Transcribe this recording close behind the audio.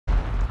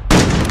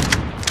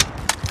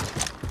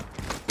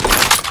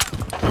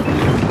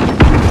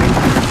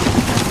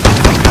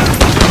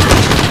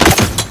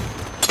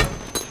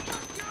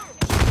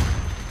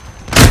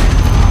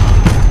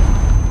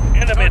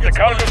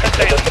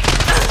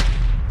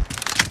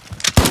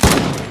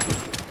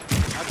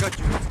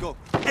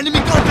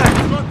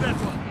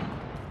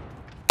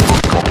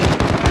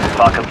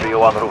Falcon 3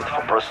 en route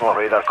for personal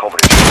radar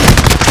coverage.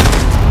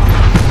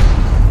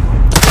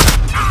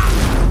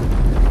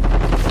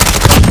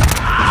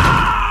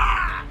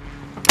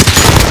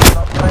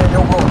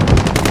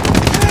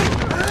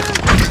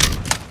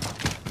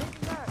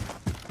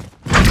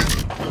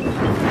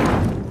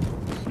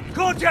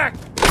 Contact!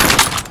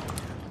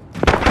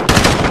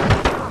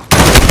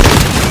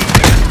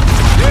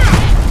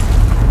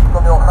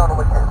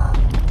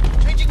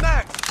 Changing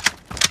mags!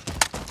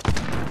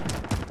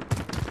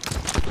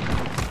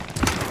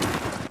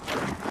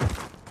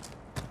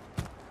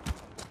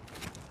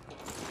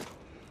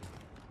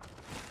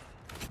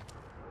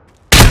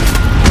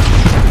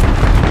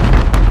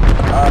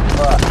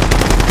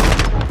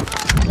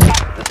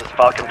 This is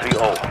Falcon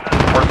 3-0.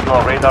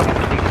 Personal radar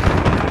complete.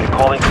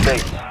 Recalling to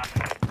base.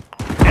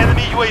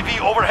 Enemy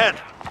UAV overhead.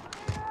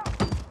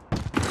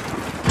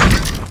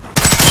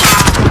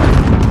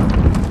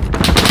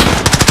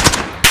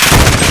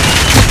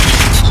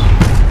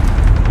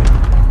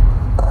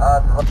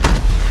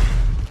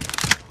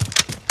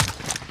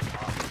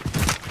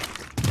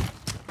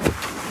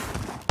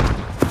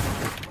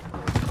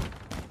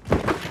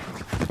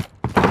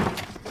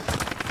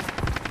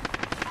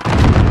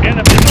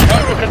 Enemy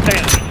cargo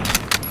containers.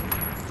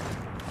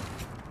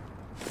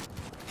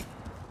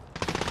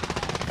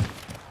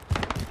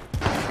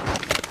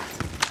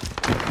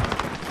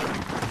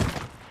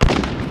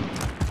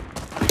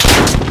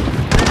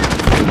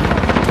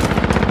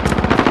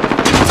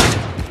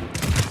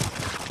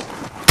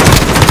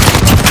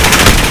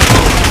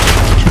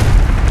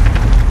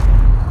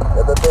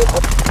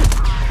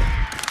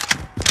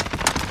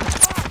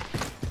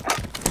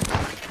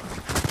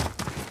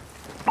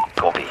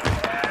 Copy.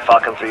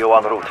 Falcon 3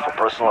 en route for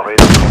personal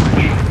radar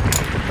coverage.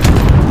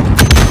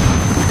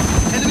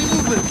 Enemy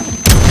movement!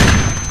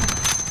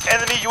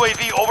 Enemy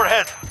UAV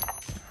overhead.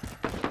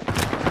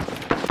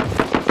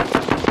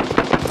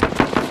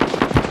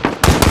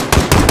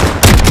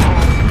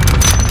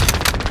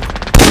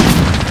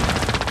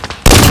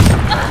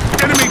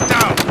 Enemy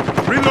down!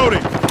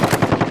 Reloading!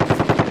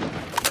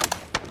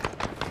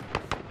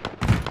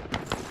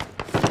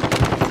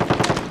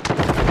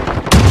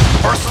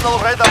 Personal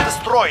radar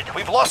destroyed.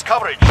 We've lost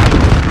coverage.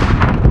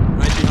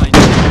 Right behind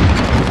you.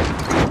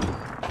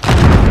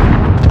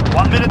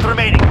 1 minute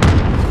remaining.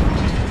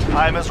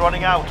 Time is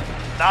running out.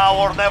 Now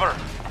or never.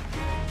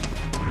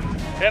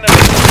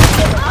 Enemy.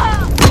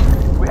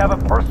 We have a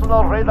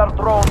personal radar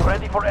drone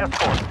ready for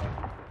escort.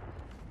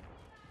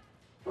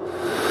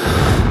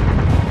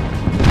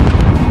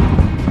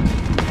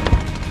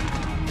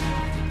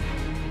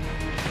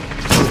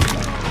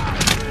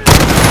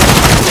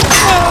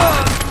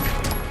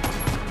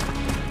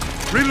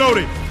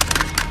 Reloading!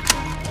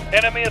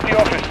 Enemy at the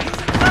office.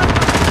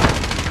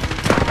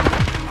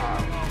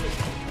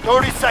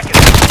 30 seconds.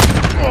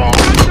 We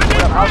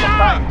are out of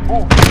time.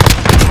 Move.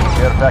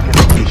 Care package.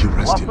 May you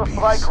rest in Cluster peace.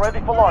 strike ready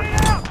for launch.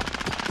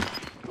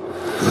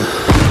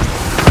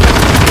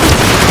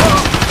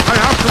 I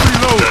have to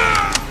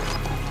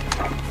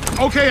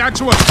reload! Okay,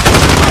 actual.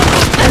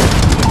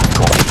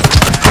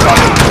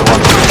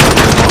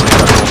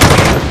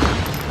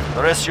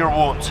 Rest your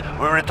wounds.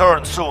 We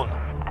return soon.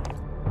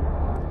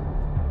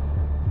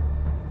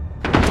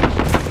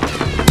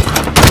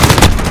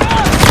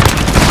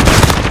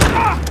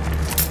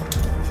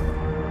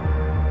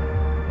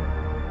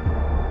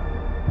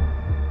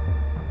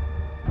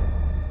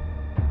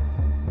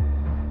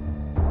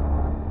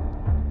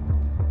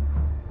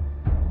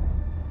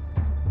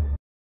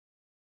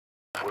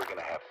 We're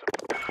gonna have some.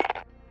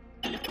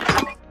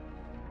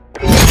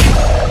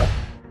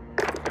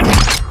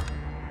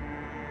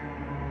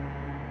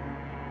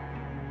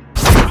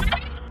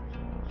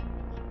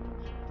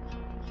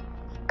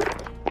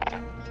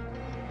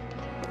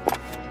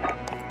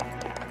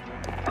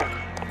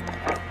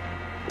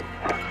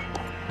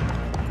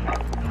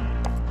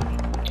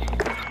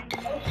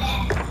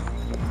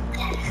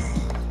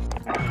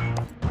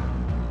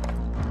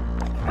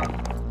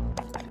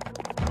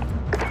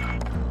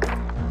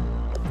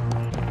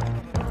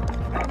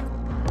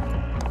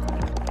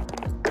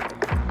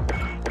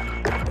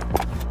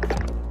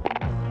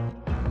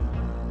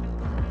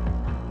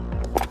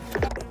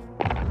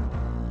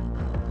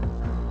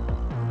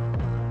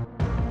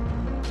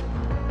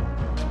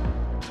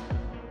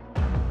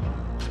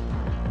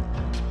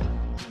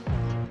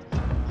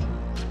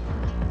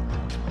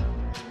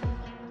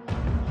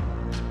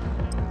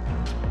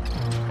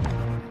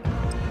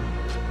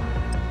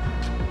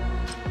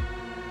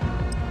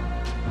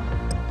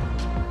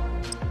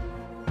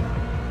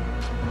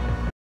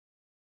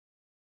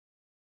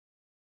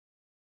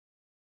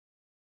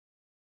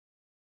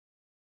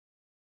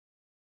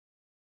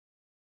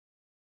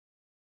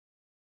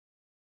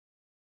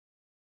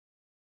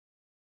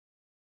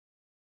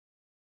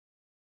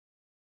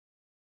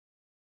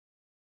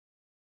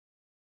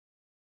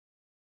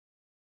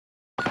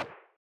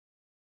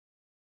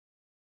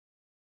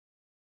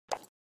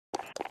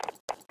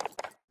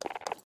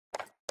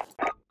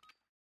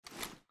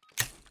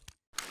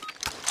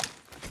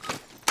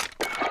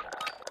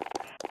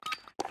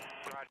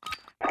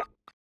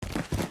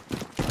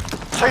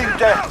 Team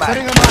deathmatch.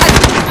 Setting him up.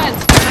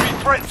 Enemy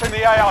threats in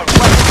the AO.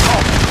 Weapons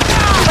off.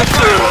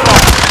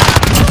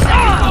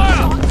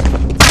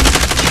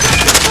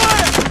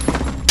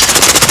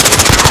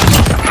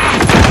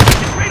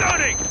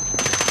 Reloading!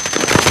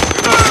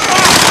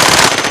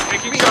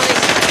 Taking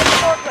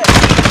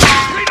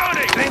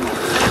Reloading!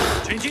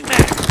 Changing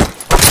mag!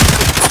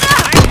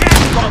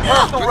 Got a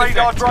personal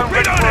radar drone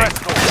ready for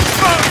escort.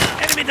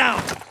 Enemy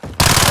down!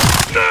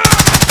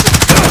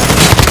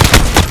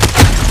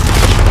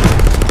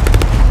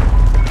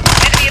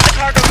 Enemy in the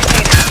cargo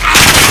container.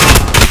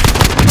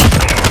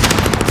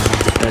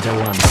 Better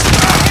one.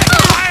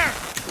 Fire!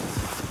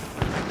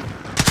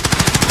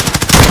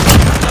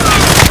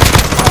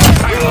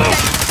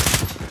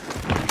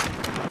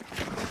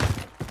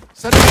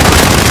 Setting him up.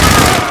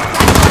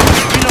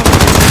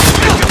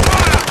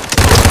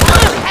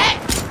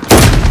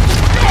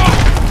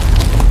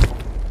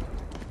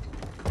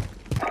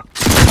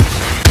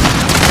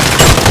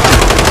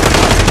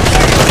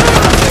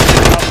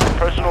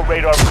 Personal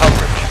radar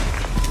coverage.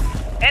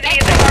 Enemy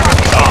in the cargo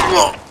container.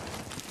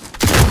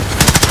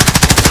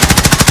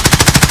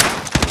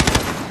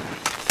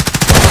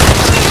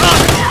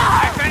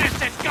 I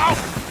finished it! Go!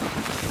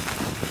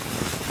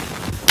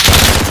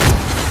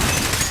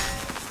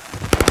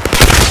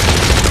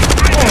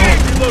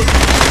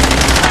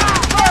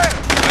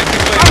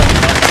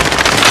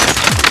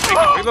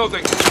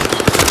 Reloading!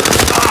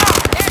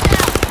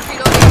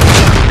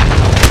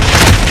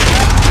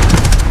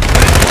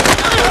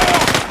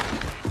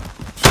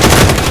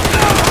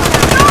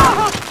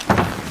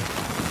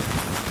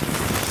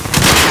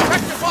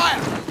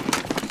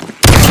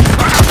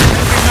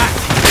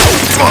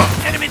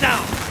 Enemy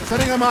down!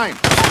 Setting a mine.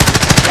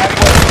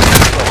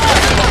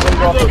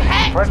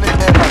 Friendly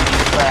care package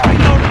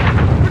inbound.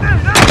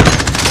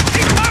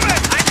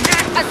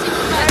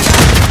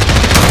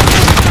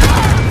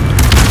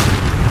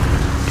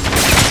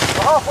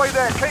 We're halfway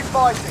there. Keep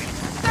fighting.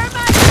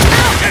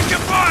 Get your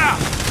fire!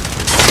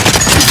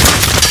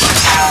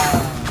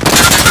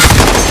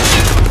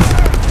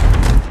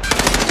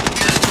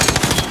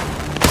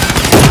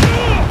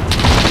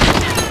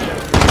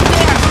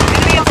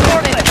 Enemy in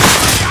forklift.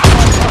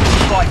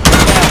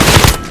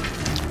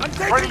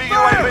 Friendly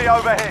UAV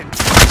overhead.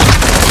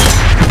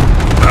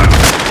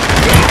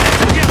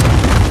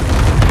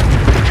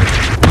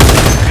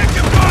 Get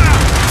your fire!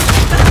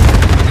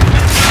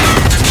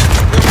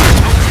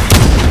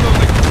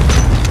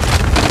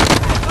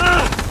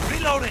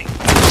 Reloading!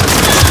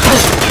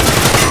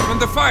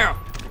 Under fire!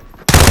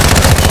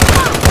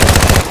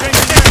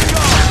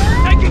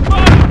 Taking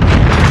fire!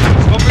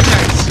 Open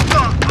nets!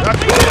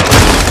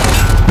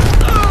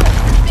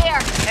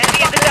 Enemy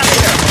in the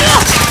dumpster.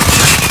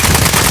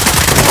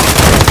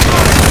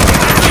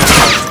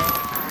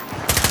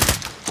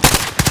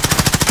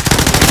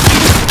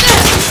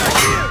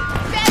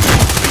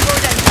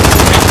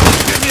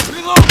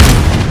 Reload!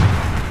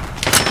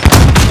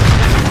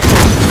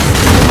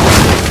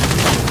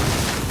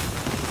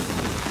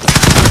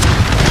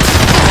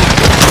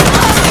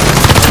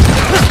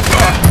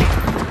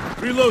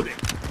 Reloading!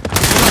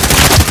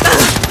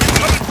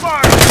 Open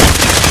fire!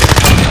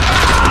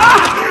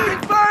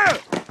 Taking fire!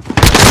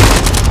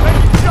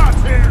 Taking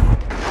shots here!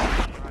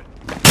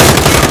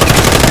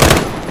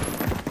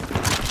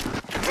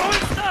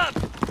 Throwing stun!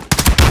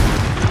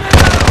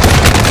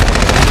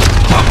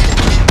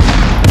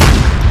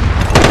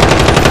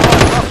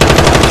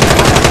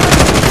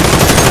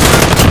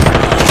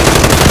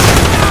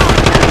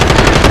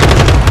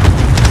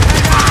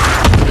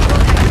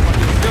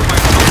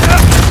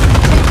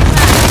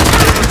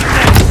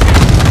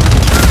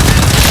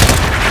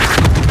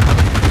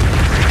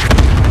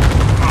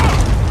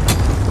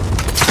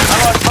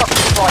 Allied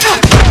cluster strike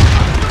inbound.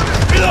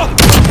 Reload!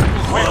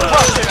 We're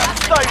trusting them.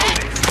 Stay with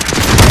it.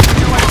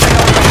 UAV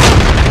overhead.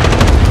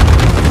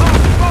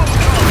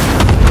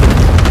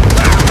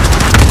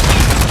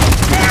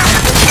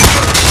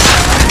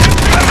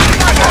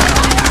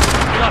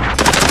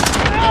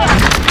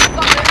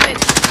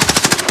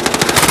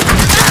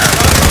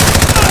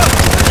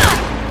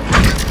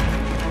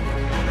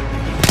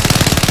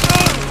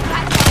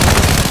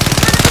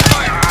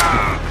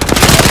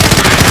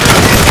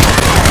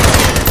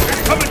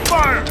 Coming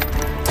fire!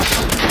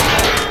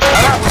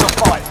 Now that was a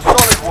fight.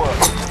 Solid work.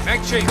 Mag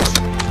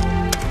change.